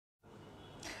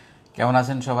কেমন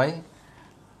আছেন সবাই?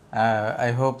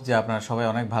 আই হোপ যে আপনারা সবাই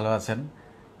অনেক ভালো আছেন।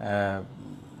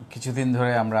 কিছুদিন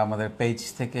ধরে আমরা আমাদের পেজ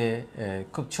থেকে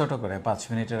খুব ছোট করে 5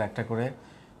 মিনিটের একটা করে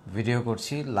ভিডিও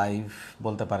করছি, লাইভ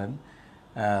বলতে পারেন।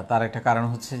 তার একটা কারণ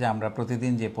হচ্ছে যে আমরা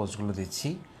প্রতিদিন যে পোস্টগুলো দিচ্ছি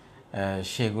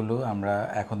সেগুলো আমরা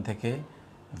এখন থেকে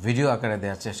ভিডিও আকারে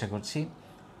দেওয়ার চেষ্টা করছি।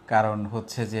 কারণ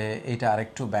হচ্ছে যে এটা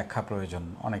আরেকটু ব্যাখ্যা প্রয়োজন।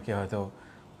 অনেকে হয়তো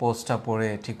পোস্টটা পড়ে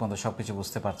ঠিকমতো সব কিছু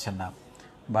বুঝতে পারছেন না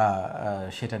বা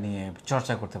সেটা নিয়ে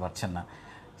চর্চা করতে পারছেন না।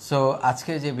 সো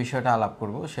আজকে যে বিষয়টা আলাপ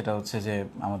করব সেটা হচ্ছে যে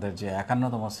আমাদের যে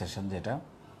 51তম সেশন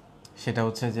সেটা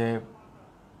হচ্ছে যে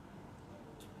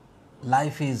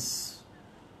life is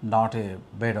not a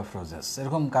bed of roses.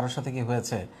 এরকম কারোর সাথে কি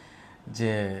হয়েছে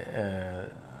যে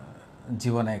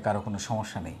জীবনে কারো কোনো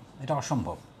সমস্যা নেই? এটা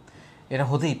অসম্ভব, এটা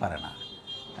হতেই পারে না।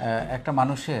 একটা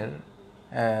মানুষের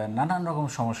নানান রকম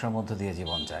সমস্যার মধ্য দিয়ে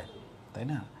জীবন যায়, তাই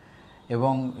না?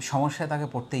 এবং সমস্যায় তাকে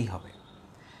পড়তেই হবে।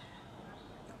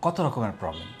 কত রকমের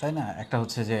প্রবলেম, তাই না? একটা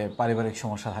হচ্ছে যে পারিবারিক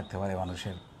সমস্যা থাকতে পারে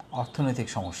মানুষের, অর্থনৈতিক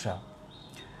সমস্যা,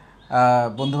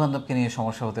 বন্ধুবান্ধবকে নিয়ে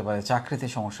সমস্যা হতে পারে, চাকরিতে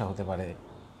সমস্যা হতে পারে,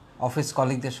 অফিস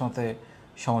কলিগদের সাথে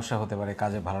সমস্যা হতে পারে,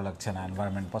 কাজে ভালো লাগছে না,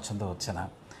 এনভায়রনমেন্ট পছন্দ হচ্ছে না,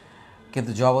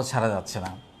 কিন্তু জবও ছাড়া যাচ্ছে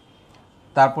না।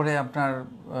 তারপরে আপনার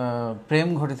প্রেম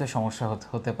ঘটিত সমস্যা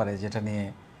হতে পারে, যেটা নিয়ে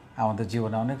আমাদের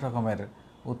জীবনে অনেক রকমের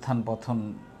উত্থান পতন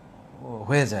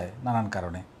হয়ে যায় নানান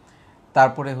কারণে।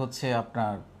 তারপরে হচ্ছে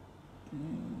আপনার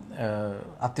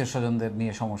আত্মীয় স্বজনদের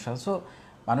নিয়ে সমস্যা। সো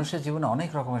মানুষের জীবনে অনেক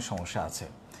রকমের সমস্যা আছে,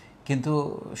 কিন্তু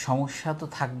সমস্যা তো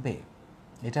থাকবে।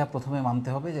 এটা প্রথমে মানতে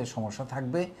হবে যে সমস্যা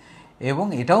থাকবে, এবং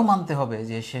এটাও মানতে হবে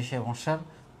যে সে সমস্যার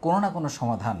কোনো না কোনো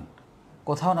সমাধান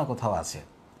কোথাও না কোথাও আছে।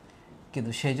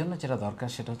 কিন্তু সেই জন্য যেটা দরকার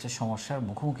সেটা হচ্ছে সমস্যার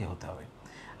মুখোমুখি হতে হবে।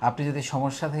 আপনি যদি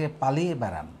সমস্যা থেকে পালিয়ে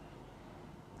বেড়ান,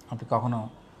 আপনি কখনো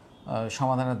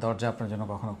সমাধানের দরজা আপনার জন্য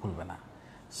কখনো খুলবে না।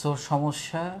 সো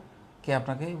সমস্যাকে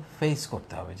আপনাকে ফেস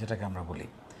করতে হবে, যেটাকে আমরা বলি।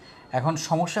 এখন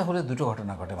সমস্যা হলে দুটো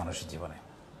ঘটনা ঘটে মানুষের জীবনে।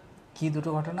 কি দুটো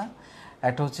ঘটনা?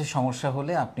 একটা হচ্ছে সমস্যা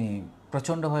হলে আপনি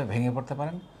প্রচণ্ডভাবে ভেঙে পড়তে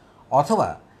পারেন, অথবা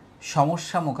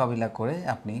সমস্যা মোকাবিলা করে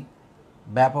আপনি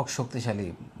ব্যাপক শক্তিশালী,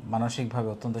 মানসিকভাবে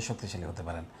অত্যন্ত শক্তিশালী হতে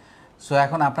পারেন। সো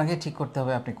এখন আপনাকে ঠিক করতে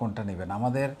হবে আপনি কোনটা নেবেন।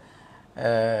 আমাদের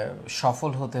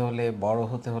সফল হতে হলে, বড়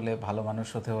হতে হলে, ভালো মানুষ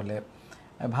হতে হলে,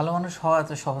 ভালো মানুষ হওয়া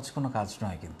এত সহজ কোনো কাজ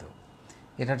নয়। কিন্তু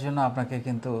এটার জন্য আপনাকে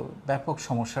কিন্তু ব্যাপক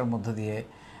সমস্যার মধ্য দিয়ে,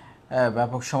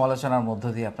 ব্যাপক সমালোচনার মধ্য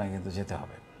দিয়ে আপনাকে কিন্তু যেতে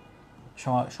হবে।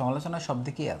 সমালোচনা সব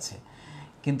দিকেই আছে,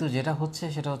 কিন্তু যেটা হচ্ছে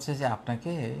সেটা হচ্ছে যে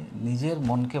আপনাকে নিজের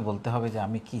মনকে বলতে হবে যে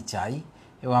আমি কি চাই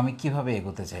এবং আমি কিভাবে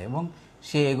এগোতে চাই, এবং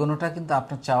সেই এগোনোটা কিন্তু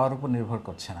আপনার চাওয়ার উপর নির্ভর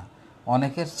করছে না,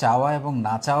 অনেকের চাওয়া এবং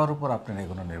না চাওয়ার উপর আপনার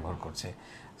এগোনো নির্ভর করছে।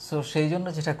 সো সেই জন্য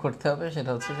যেটা করতে হবে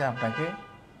সেটা হচ্ছে যে আপনাকে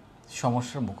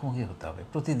সমস্যার মুখোমুখি হতে হবে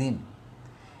প্রতিদিন,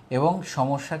 এবং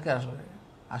সমস্যাকে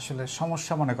আসলে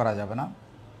সমস্যা মনে করা যাবে না।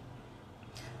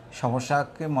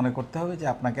 সমস্যাকে মনে করতে হবে যে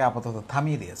আপনাকে আপাতত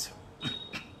থামিয়ে দিয়েছে।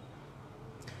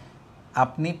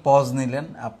 আপনি পজ নিলেন,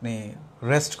 আপনি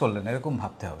রেস্ট করলেন, এরকম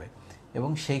ভাবতে হবে, এবং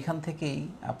সেইখান থেকেই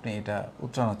আপনি এটা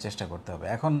উতরানোর চেষ্টা করতে হবে।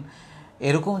 এখন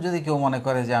এরকম যদি কেউ মনে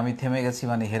করে যে আমি থেমে গেছি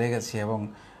মানে হেরে গেছি এবং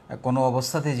কোনো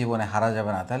অবস্থাতেই জীবনে হারা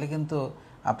যাবে না, তাহলে কিন্তু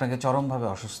আপনাকে চরমভাবে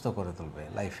অসুস্থ করে তুলবে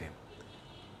লাইফে।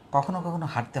 কখনো কখনো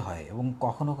হারতে হয় এবং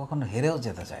কখনো কখনো হেরেও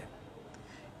যেতে চায়।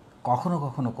 কখনো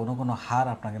কখনো কোনো হার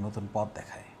আপনাকে নতুন পথ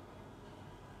দেখায়।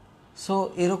 সো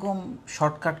এরকম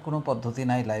শর্টকাট কোনো পদ্ধতি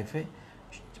নাই লাইফে।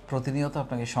 প্রতিনিয়ত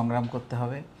আপনাকে সংগ্রাম করতে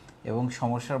হবে এবং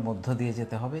সমস্যার মধ্য দিয়ে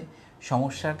যেতে হবে।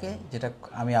 সমস্যাকে, যেটা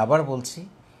আমি আবার বলছি,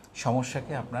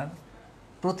 সমস্যাকে আপনার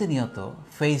প্রতিনিয়ত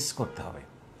ফেস করতে হবে,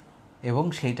 এবং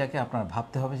সেইটাকে আপনার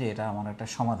ভাবতে হবে যে এটা আমার একটা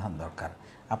সমাধান দরকার।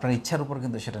 আপনার ইচ্ছার উপর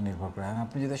কিন্তু সেটা নির্ভর করে।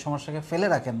 আপনি যদি সমস্যাকে ফেলে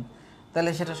রাখেন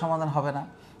তাহলে সেটা সমাধান হবে না।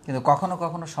 কিন্তু কখনো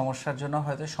কখনো সমস্যার জন্য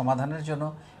হয়তো সমাধানের জন্য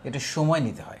একটু সময়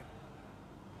নিতে হয়,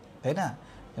 তাই না?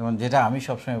 এবং যেটা আমি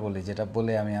সবসময় বলি, যেটা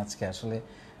বলে আমি আজকে আসলে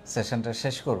সেশনটা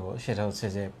শেষ করব, সেটা হচ্ছে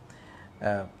যে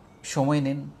সময়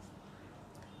নিন,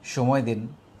 সময় দিন,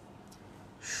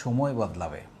 সময়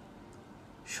বদলাবে,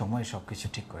 সময় সব কিছু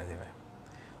ঠিক করে দেবে।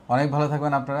 অনেক ভালো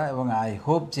থাকবেন আপনারা, এবং আই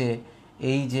হোপ যে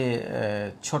এই যে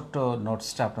ছোট্ট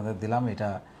নোটসটা আপনাদের দিলাম, এটা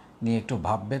নিয়ে একটু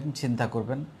ভাববেন, চিন্তা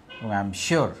করবেন, এবং আই এম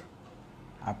শিওর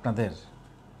আপনাদের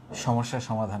সমস্যার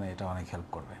সমাধানে এটা অনেক হেল্প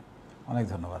করবে। অনেক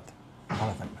ধন্যবাদ,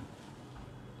 ভালো থাকবেন।